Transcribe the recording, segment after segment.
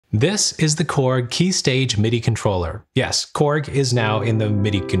This is the Korg Keystage MIDI controller. Yes, Korg is now in the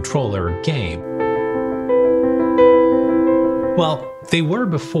MIDI controller game. Well, they were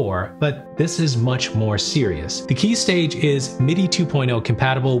before, but this is much more serious. The Keystage is MIDI 2.0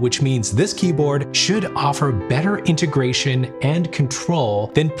 compatible, which means this keyboard should offer better integration and control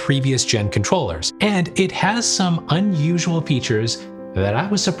than previous gen controllers. And it has some unusual features that I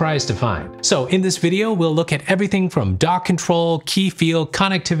was surprised to find. So in this video, we'll look at everything from dock control, key field,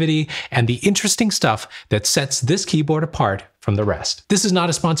 connectivity, and the interesting stuff that sets this keyboard apart from the rest. This is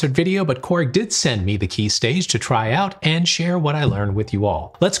not a sponsored video, but Korg did send me the Keystage to try out and share what I learned with you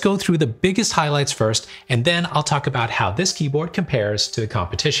all. Let's go through the biggest highlights first, and then I'll talk about how this keyboard compares to the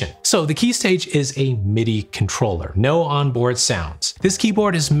competition. So the Keystage is a MIDI controller, no onboard sounds. This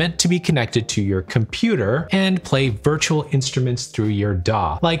keyboard is meant to be connected to your computer and play virtual instruments through your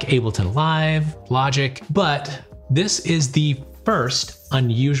DAW, like Ableton Live, Logic, but this is the first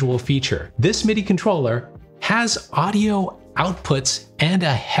unusual feature. This MIDI controller has audio outputs and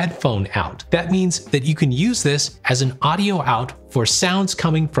a headphone out. That means that you can use this as an audio out for sounds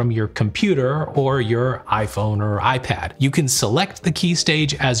coming from your computer or your iPhone or iPad. You can select the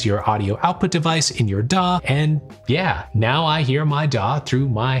Keystage as your audio output device in your DAW, and yeah, now I hear my DAW through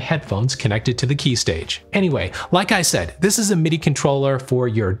my headphones connected to the Keystage. Anyway, like I said, this is a MIDI controller for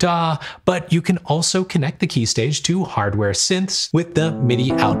your DAW, but you can also connect the Keystage to hardware synths with the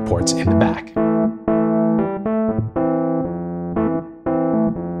MIDI out ports in the back.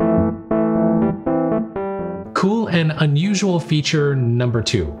 Cool and unusual feature number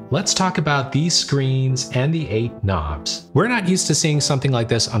 2. Let's talk about these screens and the 8 knobs. We're not used to seeing something like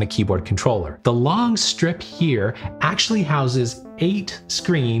this on a keyboard controller. The long strip here actually houses 8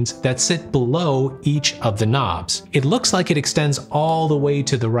 screens that sit below each of the knobs. It looks like it extends all the way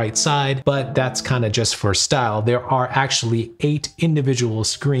to the right side, but that's kind of just for style. There are actually 8 individual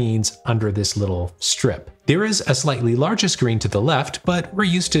screens under this little strip. There is a slightly larger screen to the left, but we're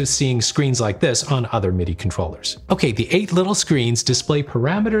used to seeing screens like this on other MIDI controllers. Okay, the 8 little screens display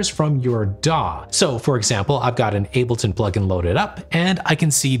parameters from your DAW. So for example, I've got an Ableton plugin loaded up, and I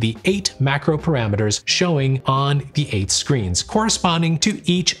can see the 8 macro parameters showing on the 8 screens, corresponding to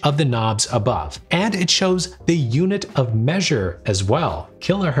each of the knobs above. And it shows the unit of measure as well: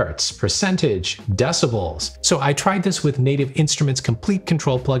 kilohertz, percentage, decibels. So I tried this with Native Instruments Complete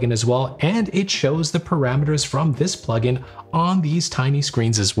Control plugin as well, and it shows the parameters from this plugin on these tiny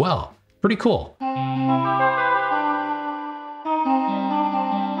screens as well. Pretty cool.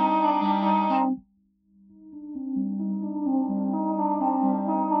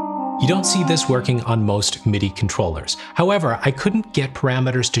 You don't see this working on most MIDI controllers. However, I couldn't get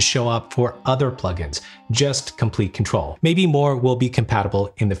parameters to show up for other plugins, just Complete Control. Maybe more will be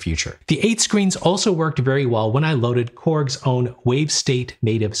compatible in the future. The 8 screens also worked very well when I loaded Korg's own WaveState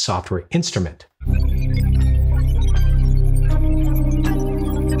native software instrument.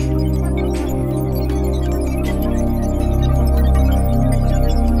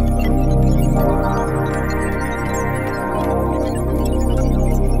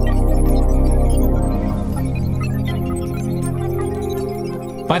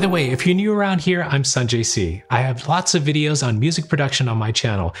 By the way, if you're new around here, I'm SanjayC. I have lots of videos on music production on my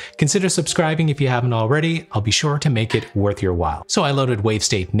channel. Consider subscribing if you haven't already. I'll be sure to make it worth your while. So I loaded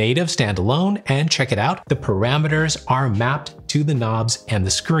WaveState Native standalone, and check it out. The parameters are mapped to the knobs and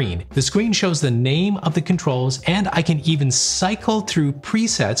the screen. The screen shows the name of the controls, and I can even cycle through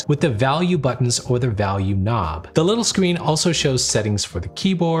presets with the value buttons or the value knob. The little screen also shows settings for the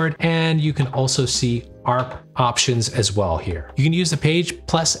keyboard, and you can also see ARP options as well here. You can use the page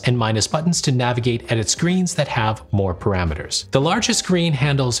plus and minus buttons to navigate edit screens that have more parameters. The largest screen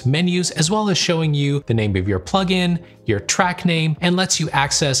handles menus as well as showing you the name of your plugin, your track name, and lets you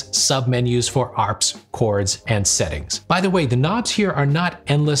access submenus for ARPs, chords, and settings. By the way, the knobs here are not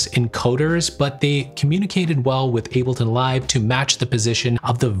endless encoders, but they communicated well with Ableton Live to match the position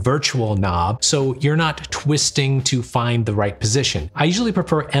of the virtual knob, so you're not twisting to find the right position. I usually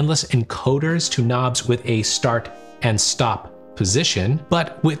prefer endless encoders to knobs with a start and stop position,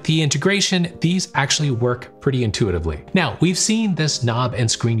 but with the integration, these actually work pretty intuitively. Now, we've seen this knob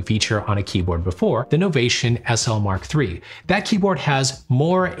and screen feature on a keyboard before, the Novation SL Mark III. That keyboard has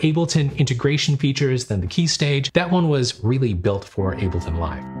more Ableton integration features than the Keystage. That one was really built for Ableton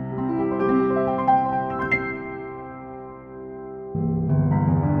Live.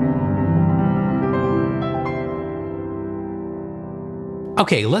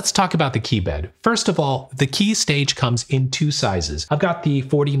 Okay, let's talk about the key bed. First of all, the KEYSTAGE comes in two sizes. I've got the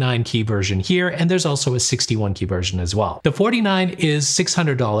 49 key version here, and there's also a 61 key version as well. The 49 is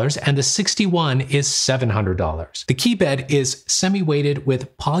 $600 and the 61 is $700. The key bed is semi-weighted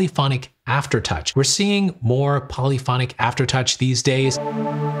with polyphonic aftertouch. We're seeing more polyphonic aftertouch these days.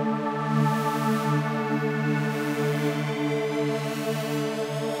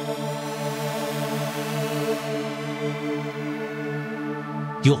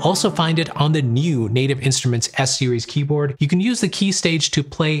 You'll also find it on the new Native Instruments S-Series keyboard. You can use the KEYSTAGE to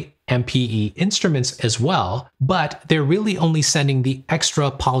play MPE instruments as well, but they're really only sending the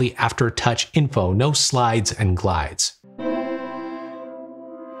extra poly aftertouch info, no slides and glides.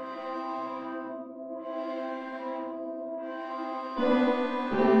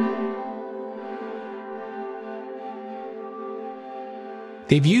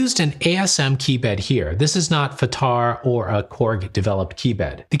 They've used an ASM keybed here. This is not FATAR or a Korg developed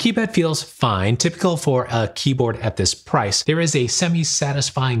keybed. The keybed feels fine, typical for a keyboard at this price. There is a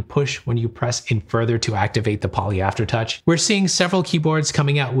semi-satisfying push when you press in further to activate the poly aftertouch. We're seeing several keyboards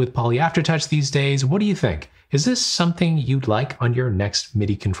coming out with poly aftertouch these days. What do you think? Is this something you'd like on your next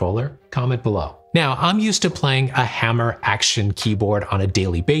MIDI controller? Comment below. Now, I'm used to playing a hammer action keyboard on a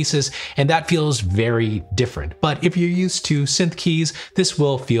daily basis, and that feels very different. But if you're used to synth keys, this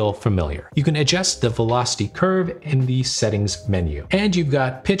will feel familiar. You can adjust the velocity curve in the settings menu. And you've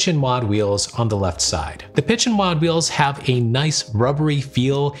got pitch and mod wheels on the left side. The pitch and mod wheels have a nice rubbery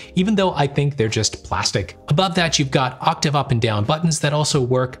feel, even though I think they're just plastic. Above that, you've got octave up and down buttons that also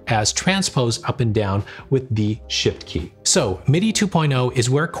work as transpose up and down with the shift key. So MIDI 2.0 is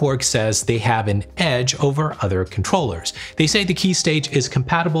where Korg says they have an edge over other controllers. They say the KEYSTAGE is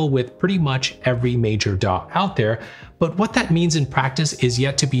compatible with pretty much every major DAW out there, but what that means in practice is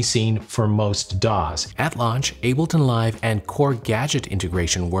yet to be seen for most DAWs. At launch, Ableton Live and Korg Gadget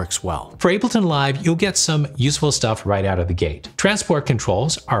integration works well. For Ableton Live, you'll get some useful stuff right out of the gate. Transport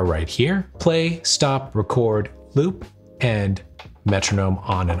controls are right here: play, stop, record, loop, and metronome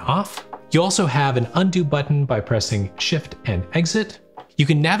on and off. You also have an undo button by pressing Shift and Exit. You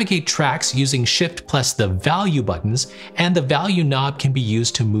can navigate tracks using Shift plus the value buttons, and the value knob can be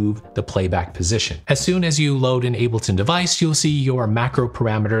used to move the playback position. As soon as you load an Ableton device, you'll see your macro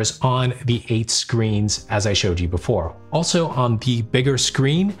parameters on the 8 screens as I showed you before. Also on the bigger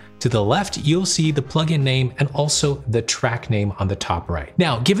screen to the left, you'll see the plugin name and also the track name on the top right.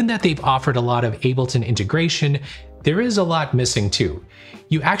 Now, given that they've offered a lot of Ableton integration, there is a lot missing too.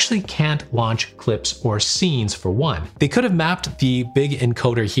 You actually can't launch clips or scenes for one. They could have mapped the big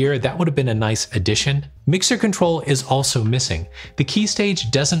encoder here. That would have been a nice addition. Mixer control is also missing. The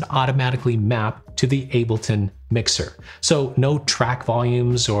KEYSTAGE doesn't automatically map to the Ableton mixer, so no track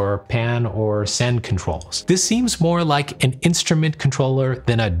volumes or pan or send controls. This seems more like an instrument controller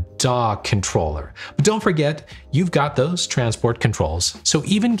than a DAW controller. But don't forget, you've got those transport controls. So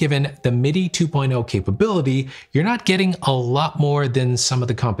even given the MIDI 2.0 capability, you're not getting a lot more than some of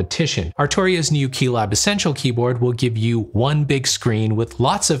the competition. Artoria's new Keylab Essential keyboard will give you one big screen with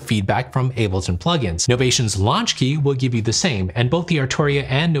lots of feedback from Ableton plugins. Novation's launch key will give you the same, and both the Artoria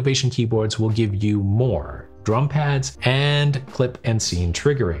and Novation keyboards will give you more drum pads and clip and scene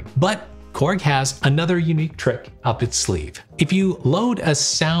triggering. But Korg has another unique trick up its sleeve. If you load a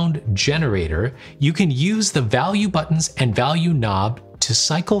sound generator, you can use the value buttons and value knob to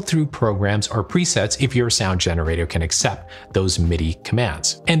cycle through programs or presets if your sound generator can accept those MIDI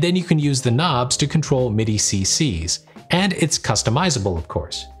commands. And then you can use the knobs to control MIDI CCs. And it's customizable, of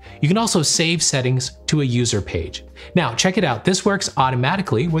course. You can also save settings to a user page. Now, check it out. This works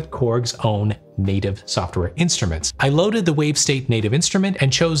automatically with Korg's own native software instruments. I loaded the WaveState native instrument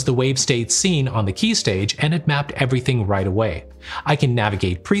and chose the WaveState scene on the KEYSTAGE, and it mapped everything right away. I can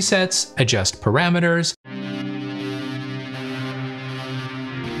navigate presets, adjust parameters,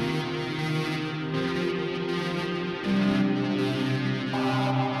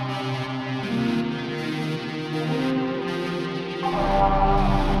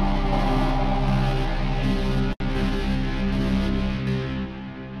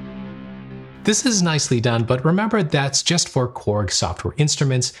 This is nicely done, but remember that's just for Korg software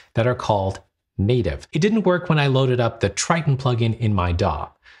instruments that are called native. It didn't work when I loaded up the Triton plugin in my DAW.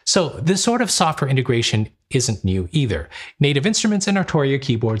 So this sort of software integration isn't new either. Native Instruments and Artoria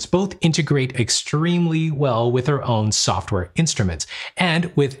keyboards both integrate extremely well with their own software instruments.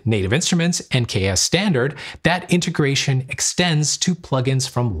 And with Native Instruments and KS Standard, that integration extends to plugins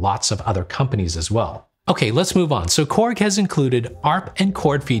from lots of other companies as well. Okay, let's move on. So Korg has included ARP and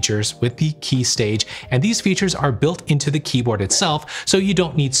chord features with the Keystage, and these features are built into the keyboard itself, so you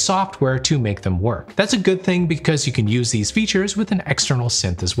don't need software to make them work. That's a good thing because you can use these features with an external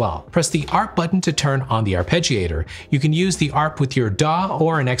synth as well. Press the ARP button to turn on the arpeggiator. You can use the ARP with your DAW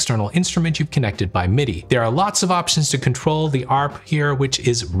or an external instrument you've connected by MIDI. There are lots of options to control the ARP here, which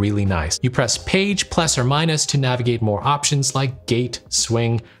is really nice. You press page, plus or minus to navigate more options like gate,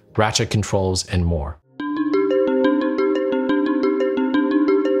 swing, ratchet controls, and more.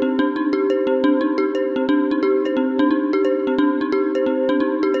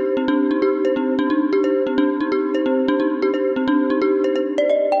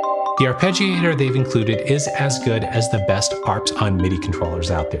 The arpeggiator they've included is as good as the best ARPs on MIDI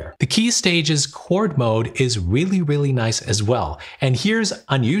controllers out there. The Keystage's chord mode is really nice as well. And here's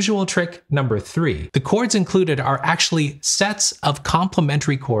unusual trick number 3. The chords included are actually sets of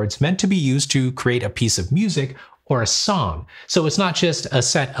complementary chords meant to be used to create a piece of music or a song. So it's not just a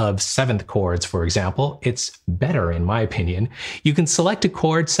set of 7th chords, for example. It's better in my opinion. You can select a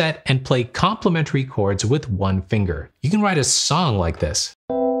chord set and play complementary chords with one finger. You can write a song like this.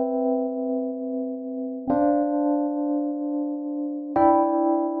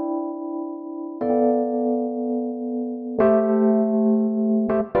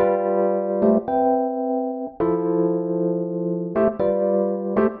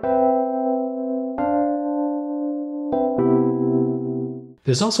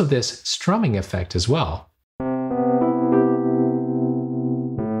 There's also this strumming effect as well.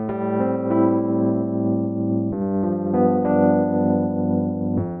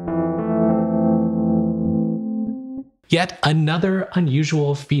 Yet another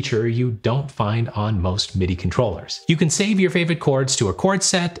unusual feature you don't find on most MIDI controllers. You can save your favorite chords to a chord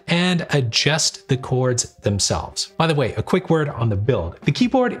set and adjust the chords themselves. By the way, a quick word on the build. The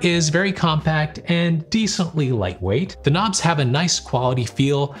keyboard is very compact and decently lightweight. The knobs have a nice quality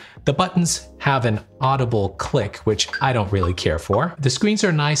feel. The buttons have an audible click, which I don't really care for. The screens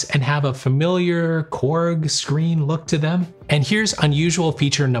are nice and have a familiar Korg screen look to them. And here's unusual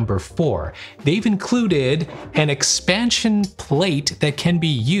feature number 4. They've included an expansion plate that can be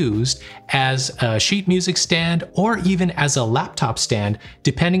used as a sheet music stand or even as a laptop stand,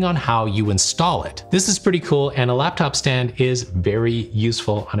 depending on how you install it. This is pretty cool, and a laptop stand is very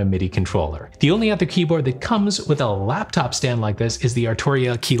useful on a MIDI controller. The only other keyboard that comes with a laptop stand like this is the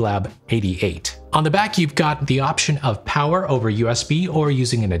Arturia Keylab 88. On the back, you've got the option of power over USB or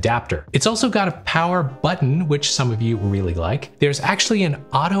using an adapter. It's also got a power button, which some of you really like. There's actually an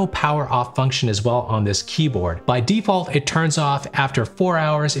auto power off function as well on this keyboard. By default, it turns off after 4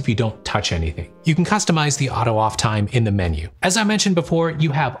 hours if you don't touch anything. You can customize the auto off time in the menu. As I mentioned before,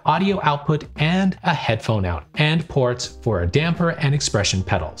 you have audio output and a headphone out, and ports for a damper and expression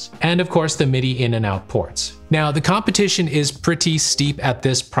pedals. And of course, the MIDI in and out ports. Now, the competition is pretty steep at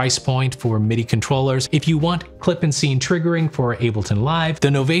this price point for MIDI controllers. If you want clip and scene triggering for Ableton Live, the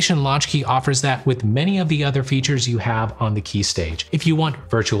Novation Launch Key offers that with many of the other features you have on the Keystage. If you want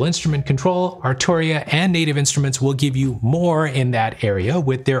virtual instrument control, Arturia and Native Instruments will give you more in that area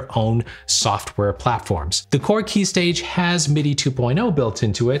with their own software platforms. The Korg Keystage has MIDI 2.0 built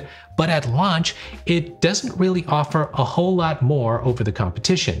into it, but at launch, it doesn't really offer a whole lot more over the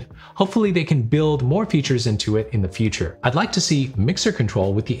competition. Hopefully they can build more features into it in the future. I'd like to see mixer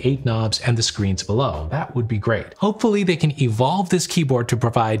control with the 8 knobs and the screens below. That would be great. Hopefully they can evolve this keyboard to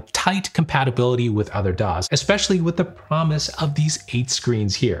provide tight compatibility with other DAWs, especially with the promise of these 8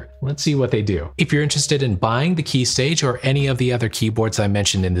 screens here. Let's see what they do. If you're interested in buying the Keystage or any of the other keyboards I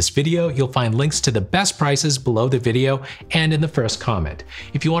mentioned in this video, you'll find links to the best prices below the video and in the first comment.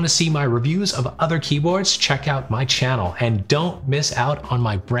 If you want to see my reviews of other keyboards, check out my channel and don't miss out on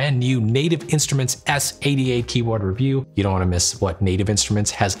my brand new Native Instruments S88 keyboard review. You don't want to miss what Native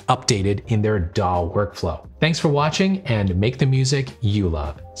Instruments has updated in their DAW workflow. Thanks for watching and make the music you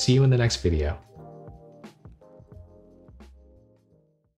love. See you in the next video.